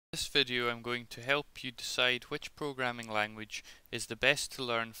In this video I'm going to help you decide which programming language is the best to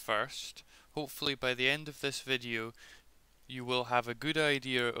learn first. Hopefully by the end of this video you will have a good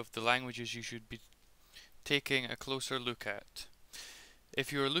idea of the languages you should be taking a closer look at.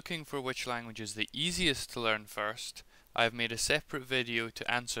 If you are looking for which language is the easiest to learn first, I have made a separate video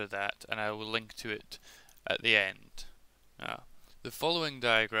to answer that and I will link to it at the end. The following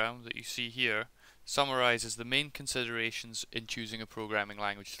diagram that you see here summarizes the main considerations in choosing a programming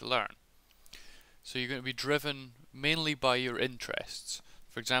language to learn. So you're going to be driven mainly by your interests.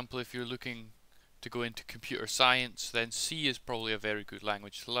 For example, if you're looking to go into computer science, then C is probably a very good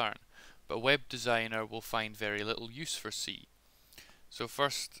language to learn. But a web designer will find very little use for C. So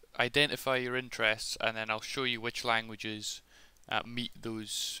first, identify your interests and then I'll show you which languages meet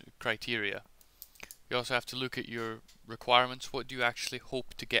those criteria. You also have to look at your requirements. What do you actually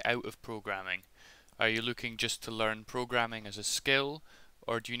hope to get out of programming? Are you looking just to learn programming as a skill,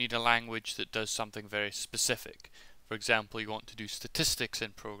 or do you need a language that does something very specific? For example, you want to do statistics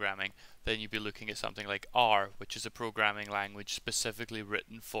in programming, then you'd be looking at something like R, which is a programming language specifically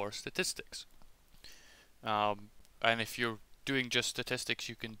written for statistics. And if you're doing just statistics,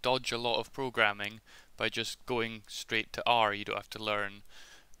 you can dodge a lot of programming by just going straight to R. You don't have to learn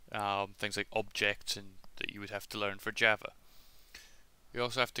things like objects and that you would have to learn for Java. You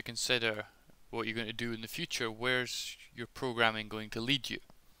also have to consider what you're going to do in the future. Where's your programming going to lead you?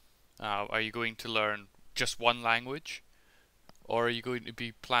 Are you going to learn just one language, or are you going to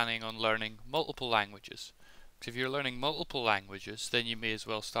be planning on learning multiple languages? Because if you're learning multiple languages, then you may as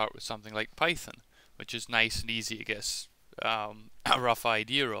well start with something like Python, which is nice and easy to get a rough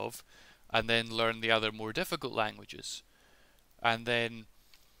idea of, and then learn the other more difficult languages. And then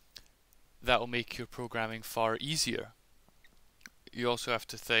that will make your programming far easier. You also have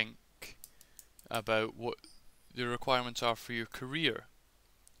to think about what the requirements are for your career.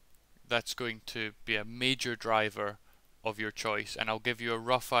 That's going to be a major driver of your choice, and I'll give you a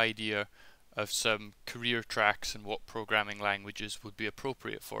rough idea of some career tracks and what programming languages would be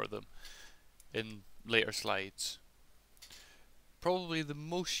appropriate for them in later slides. Probably the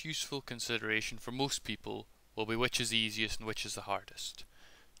most useful consideration for most people will be which is the easiest and which is the hardest.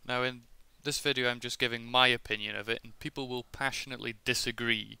 Now in this video I'm just giving my opinion of it, and people will passionately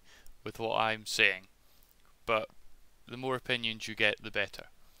disagree with what I'm saying, but the more opinions you get, the better.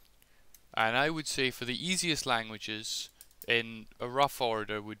 And I would say for the easiest languages, in a rough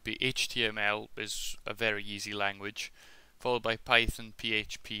order, would be HTML is a very easy language, followed by Python,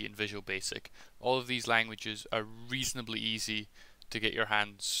 PHP and Visual Basic. All of these languages are reasonably easy to get your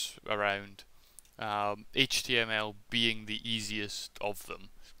hands around, HTML being the easiest of them.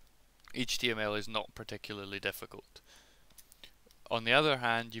 HTML is not particularly difficult. On the other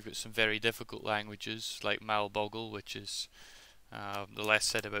hand, you've got some very difficult languages like Malboggle, which is the less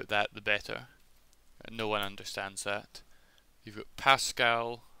said about that, the better. No one understands that. You've got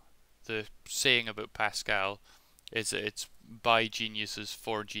Pascal. The saying about Pascal is that it's by geniuses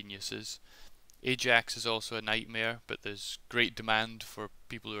for geniuses. Ajax is also a nightmare, but there's great demand for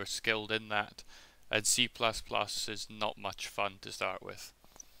people who are skilled in that. And C++ is not much fun to start with.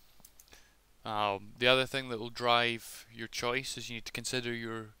 The other thing that will drive your choice is you need to consider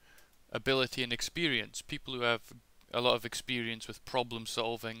your ability and experience. People who have a lot of experience with problem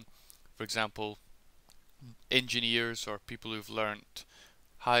solving, for example engineers or people who've learnt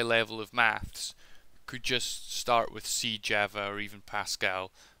high level of maths, could just start with C, Java or even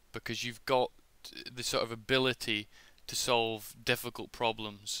Pascal, because you've got the sort of ability to solve difficult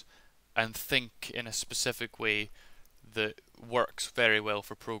problems and think in a specific way that works very well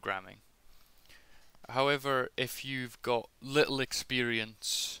for programming. However, if you've got little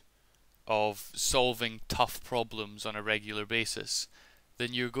experience of solving tough problems on a regular basis,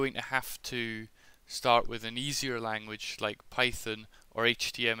 then you're going to have to start with an easier language like Python or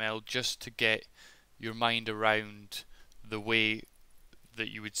HTML just to get your mind around the way that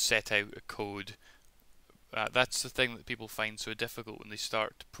you would set out a code. That's the thing that people find so difficult when they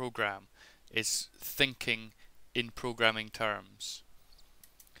start to program, is thinking in programming terms.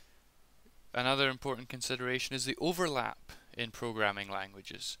 Another important consideration is the overlap in programming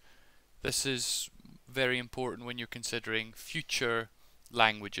languages. This is very important when you're considering future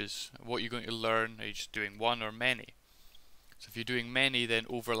languages. What you're going to learn, are you just doing one or many? So if you're doing many, then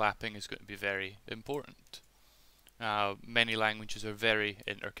overlapping is going to be very important. Many languages are very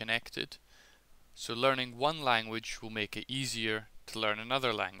interconnected, so learning one language will make it easier to learn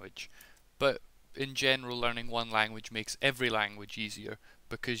another language. But in general, learning one language makes every language easier,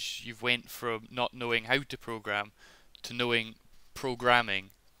 because you've went from not knowing how to program to knowing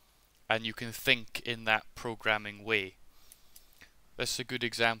programming, and you can think in that programming way. This is a good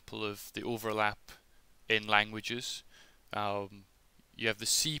example of the overlap in languages. You have the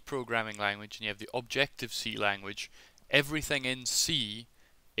C programming language and you have the Objective-C language. Everything in C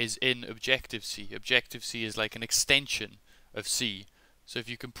is in Objective-C. Objective-C is like an extension of C. So if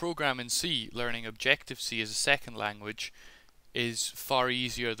you can program in C, learning Objective-C as a second language is far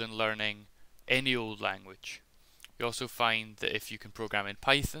easier than learning any old language. You also find that if you can program in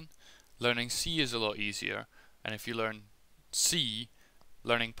Python, learning C is a lot easier, and if you learn C,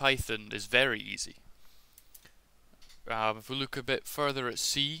 learning Python is very easy. If we look a bit further at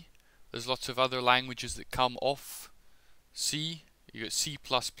C, there's lots of other languages that come off C. You got C++,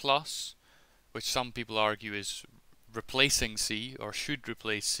 which some people argue is replacing C or should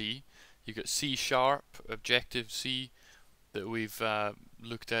replace C. You got C#, Objective-C, that we've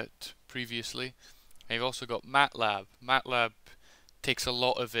looked at previously. And you've also got MATLAB. MATLAB takes a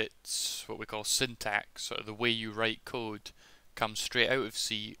lot of its what we call syntax, or the way you write code, comes straight out of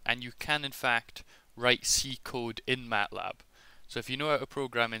C, and you can in fact write C code in MATLAB. So if you know how to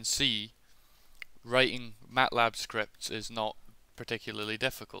program in C, writing MATLAB scripts is not particularly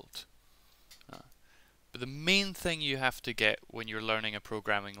difficult. But the main thing you have to get when you're learning a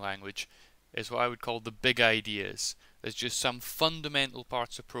programming language is what I would call the big ideas. There's just some fundamental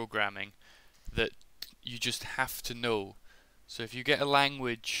parts of programming that you just have to know. So if you get a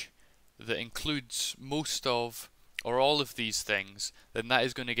language that includes most of or all of these things, then that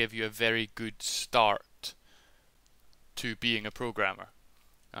is going to give you a very good start to being a programmer.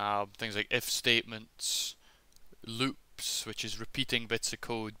 Things like if statements, loops, which is repeating bits of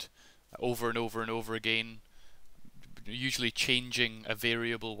code over and over and over again, usually changing a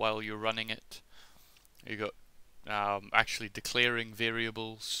variable while you're running it. You got actually declaring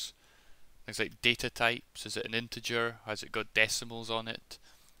variables, things like data types. Is it an integer? Has it got decimals on it?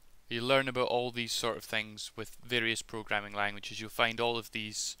 You learn about all these sort of things with various programming languages. You'll find all of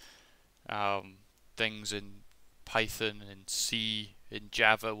these things in Python, in C, in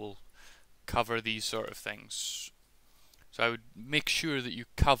Java will cover these sort of things. So I would make sure that you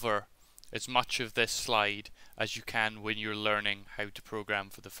cover as much of this slide as you can when you're learning how to program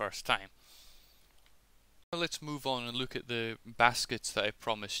for the first time. Now let's move on and look at the baskets that I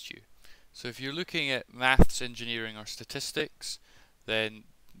promised you. So if you're looking at maths, engineering or statistics, then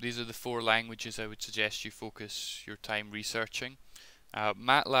these are the 4 languages I would suggest you focus your time researching.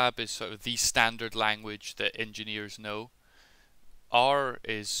 MATLAB is sort of the standard language that engineers know. R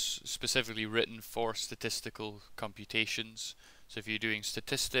is specifically written for statistical computations. So if you're doing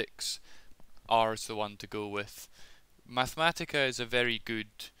statistics, R is the one to go with. Mathematica is a very good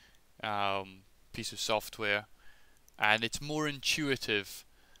piece of software, and it's more intuitive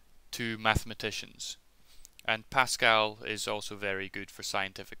to mathematicians. And Pascal is also very good for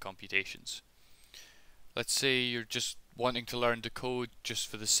scientific computations. Let's say you're just wanting to learn to code just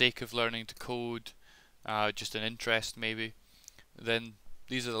for the sake of learning to code, just an interest maybe, then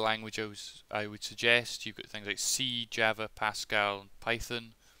these are the languages I would suggest. You've got things like C, Java, Pascal, and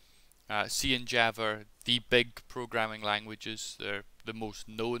Python. C and Java are the big programming languages. They're the most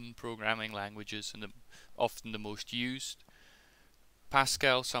known programming languages and often the most used.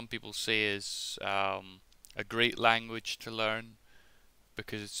 Pascal, some people say, is a great language to learn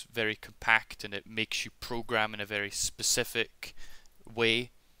because it's very compact and it makes you program in a very specific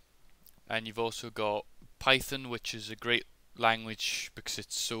way. And you've also got Python, which is a great language because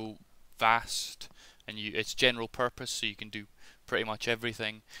it's so vast and it's general purpose, so you can do pretty much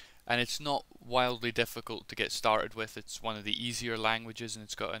everything. And it's not wildly difficult to get started with. It's one of the easier languages, and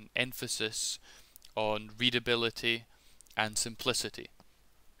it's got an emphasis on readability and simplicity.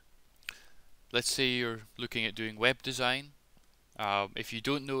 Let's say you're looking at doing web design. If you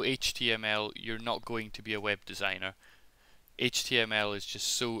don't know HTML, you're not going to be a web designer. HTML is just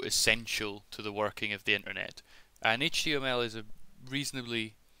so essential to the working of the internet. And HTML is a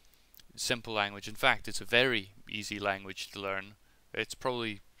reasonably simple language. In fact, it's a very easy language to learn. It's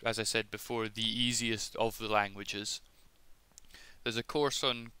probably, as I said before, the easiest of the languages. There's a course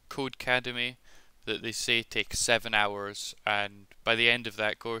on Codecademy that they say takes 7 hours, and by the end of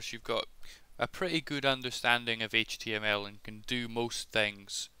that course you've got a pretty good understanding of HTML and can do most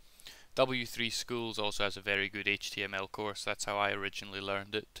things. W3 Schools also has a very good HTML course. That's how I originally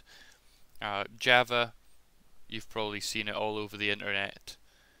learned it. Java, you've probably seen it all over the internet.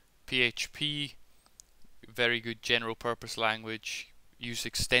 PHP, very good general purpose language, used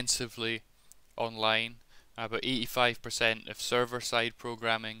extensively online. About 85% of server-side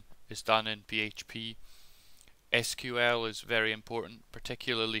programming is done in PHP. SQL is very important,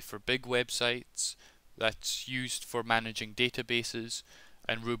 particularly for big websites. That's used for managing databases,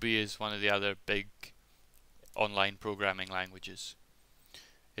 and Ruby is one of the other big online programming languages.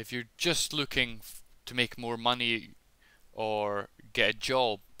 If you're just looking to make more money or get a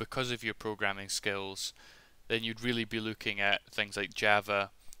job because of your programming skills, then you'd really be looking at things like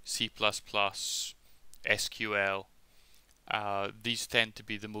Java, C++, SQL. These tend to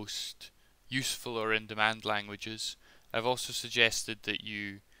be the most useful or in-demand languages. I've also suggested that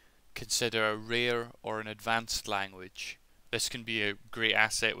you consider a rare or an advanced language. This can be a great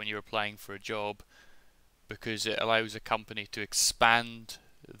asset when you're applying for a job because it allows a company to expand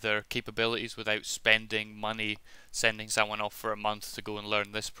their capabilities without spending money sending someone off for a month to go and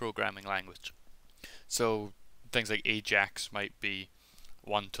learn this programming language. So things like Ajax might be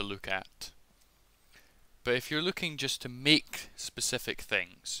one to look at. But if you're looking just to make specific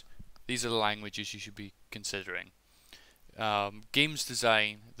things, these are the languages you should be considering. Games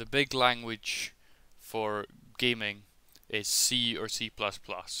design, the big language for gaming is C or C++.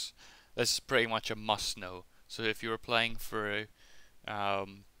 This is pretty much a must know. So if you're applying for a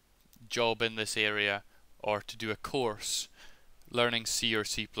job in this area or to do a course, learning C or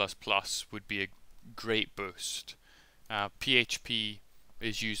C++ would be a great boost. PHP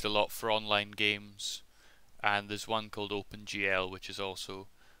is used a lot for online games, and there's one called OpenGL which is also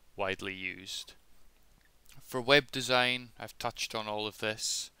widely used. For web design, I've touched on all of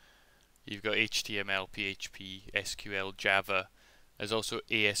this. You've got HTML, PHP, SQL, Java. There's also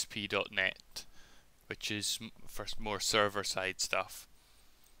ASP.NET, which is for more server-side stuff.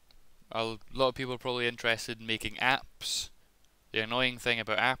 A lot of people are probably interested in making apps. The annoying thing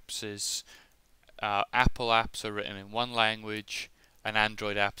about apps is Apple apps are written in one language and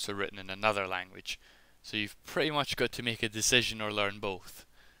Android apps are written in another language. So you've pretty much got to make a decision or learn both.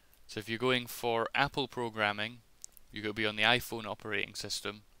 So if you're going for Apple programming, you've got to be on the iPhone operating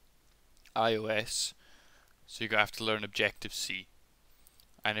system, iOS, so you're going to have to learn Objective-C.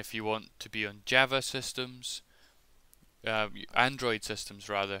 And if you want to be on Java systems, Android systems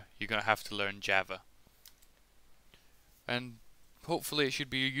rather, you're going to have to learn Java. And hopefully it should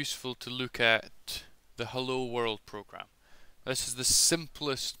be useful to look at the Hello World program. This is the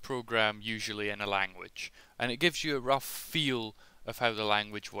simplest program usually in a language, and it gives you a rough feel of how the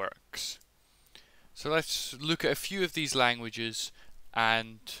language works. So let's look at a few of these languages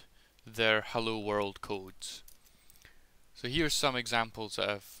and their Hello World codes. So here's some examples that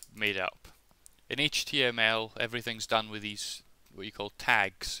I've made up. In HTML, everything's done with these what you call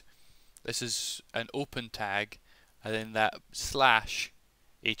tags. This is an open tag, and then that slash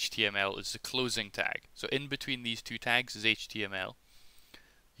HTML is the closing tag. So in between these two tags is HTML.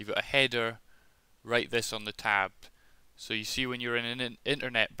 You've got a header, write this on the tab. So you see when you're in an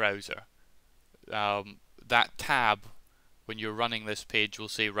internet browser, that tab, when you're running this page, will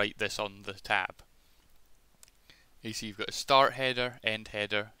say write this on the tab. You see you've got a start header, end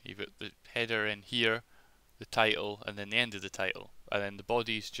header, you've got the header in here, the title, and then the end of the title. And then the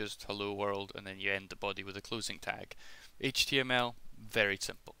body is just hello world, and then you end the body with a closing tag. HTML, very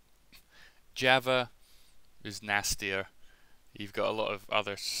simple. Java is nastier. You've got a lot of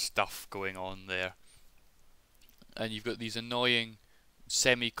other stuff going on there. And you've got these annoying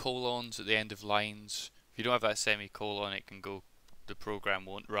semicolons at the end of lines. If you don't have that semicolon, it can go, the program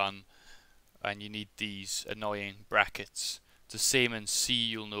won't run. And you need these annoying brackets. It's the same in C,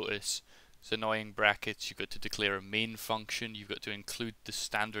 you'll notice. It's annoying brackets. You've got to declare a main function. You've got to include the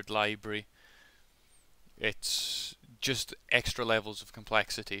standard library. It's just extra levels of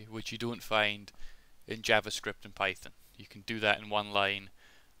complexity, which you don't find in JavaScript and Python. You can do that in one line,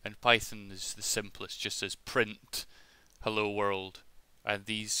 and Python is the simplest, just says print hello world, and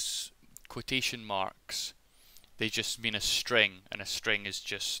these quotation marks, they just mean a string, and a string is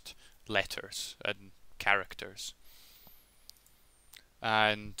just letters and characters.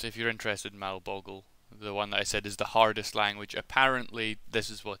 And if you're interested in Malboggle, the one that I said is the hardest language, apparently this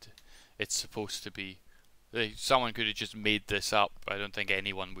is what it's supposed to be. Someone could have just made this up. I don't think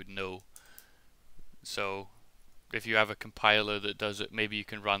anyone would know. So if you have a compiler that does it, maybe you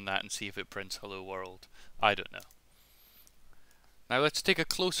can run that and see if it prints hello world. I don't know. Now let's take a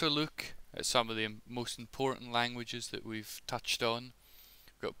closer look at some of the most important languages that we've touched on.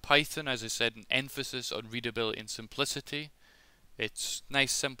 We've got Python, as I said, an emphasis on readability and simplicity. It's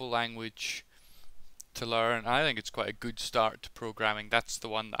nice, simple language to learn. I think it's quite a good start to programming. That's the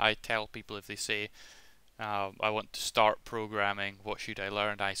one that I tell people if they say, I want to start programming, what should I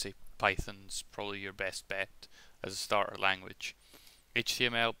learn? I say Python's probably your best bet as a starter language.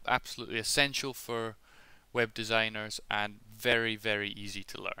 HTML, absolutely essential for web designers and very, very easy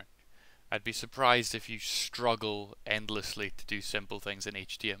to learn. I'd be surprised if you struggle endlessly to do simple things in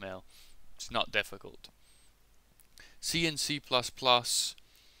HTML. It's not difficult. C and C++,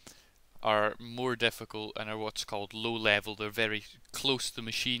 are more difficult and are what's called low level. They're very close to the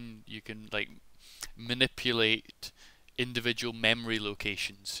machine. You can like manipulate individual memory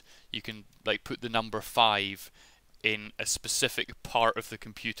locations. You can like put the number 5 in a specific part of the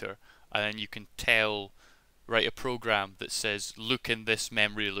computer, and then you can write a program that says look in this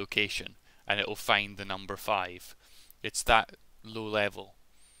memory location, and it'll find the number 5. It's that low level.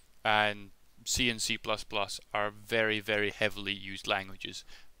 And C and C++ are very, very heavily used languages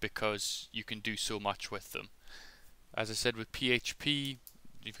because you can do so much with them. As I said, with PHP,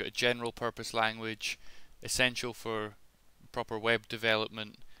 you've got a general purpose language, essential for proper web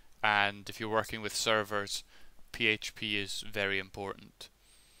development, and if you're working with servers, PHP is very important.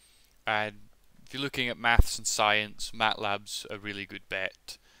 And if you're looking at maths and science, MATLAB's a really good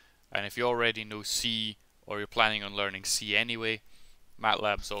bet. And if you already know C, or you're planning on learning C anyway,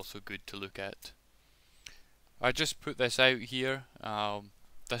 MATLAB's also good to look at. I just put this out here.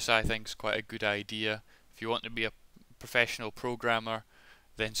 This I think is quite a good idea. If you want to be a professional programmer,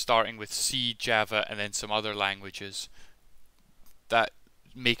 then starting with C, Java, and then some other languages, that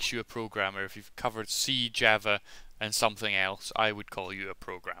makes you a programmer. If you've covered C, Java, and something else, I would call you a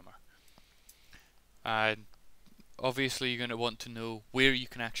programmer. And obviously you're going to want to know where you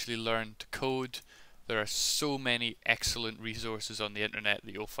can actually learn to code. There are so many excellent resources on the internet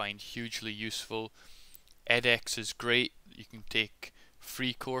that you'll find hugely useful. edX is great. You can take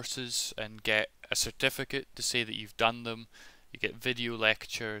free courses and get a certificate to say that you've done them. You get video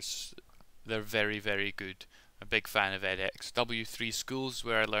lectures. They're very, very good. I'm a big fan of edX. W3 Schools,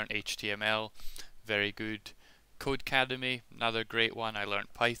 where I learned HTML, very good. Codecademy, another great one. I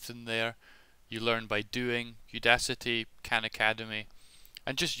learned Python there. You learn by doing. Udacity, Khan Academy,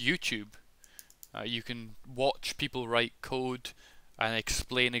 and just YouTube. You can watch people write code and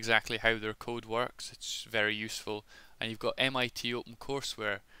explain exactly how their code works. It's very useful. And you've got MIT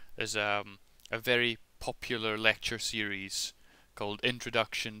OpenCourseWare. There's a very popular lecture series called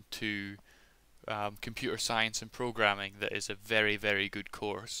Introduction to Computer Science and Programming that is a very, very good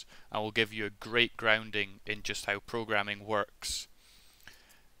course and will give you a great grounding in just how programming works.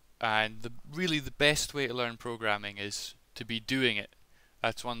 And really the best way to learn programming is to be doing it.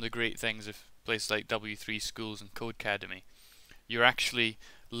 That's one of the great things of places like W3 Schools and Codecademy. You're actually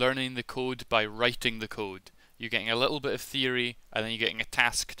learning the code by writing the code. You're getting a little bit of theory and then you're getting a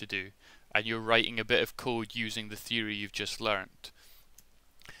task to do, and you're writing a bit of code using the theory you've just learned.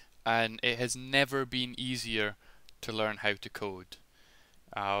 And it has never been easier to learn how to code.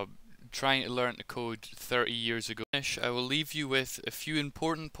 Trying to learn to code 30 years ago, I will leave you with a few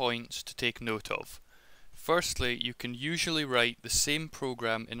important points to take note of. Firstly, you can usually write the same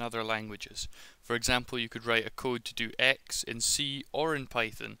program in other languages. For example, you could write a code to do X in C or in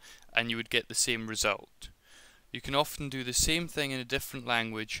Python and you would get the same result. You can often do the same thing in a different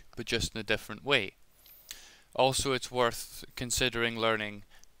language but just in a different way. Also, it's worth considering learning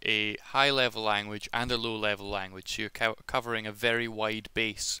a high-level language and a low-level language, so you're covering a very wide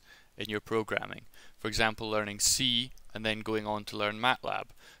base in your programming. For example, learning C and then going on to learn MATLAB.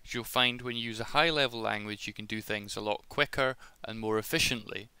 So you'll find when you use a high-level language you can do things a lot quicker and more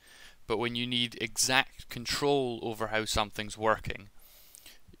efficiently, but when you need exact control over how something's working,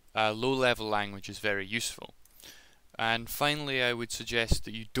 a low-level language is very useful. And finally, I would suggest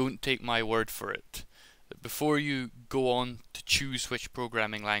that you don't take my word for it. Before you go on to choose which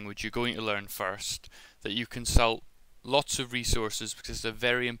programming language you're going to learn first, that you consult lots of resources because it's a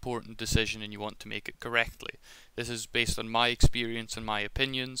very important decision and you want to make it correctly. This is based on my experience and my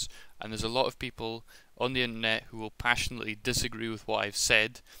opinions, and there's a lot of people on the internet who will passionately disagree with what I've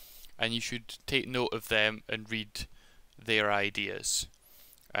said, and you should take note of them and read their ideas.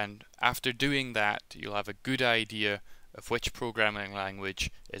 And after doing that, you'll have a good idea of which programming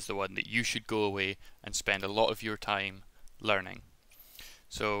language is the one that you should go away and spend a lot of your time learning.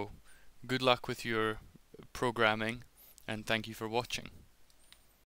 So, good luck with your programming, and thank you for watching.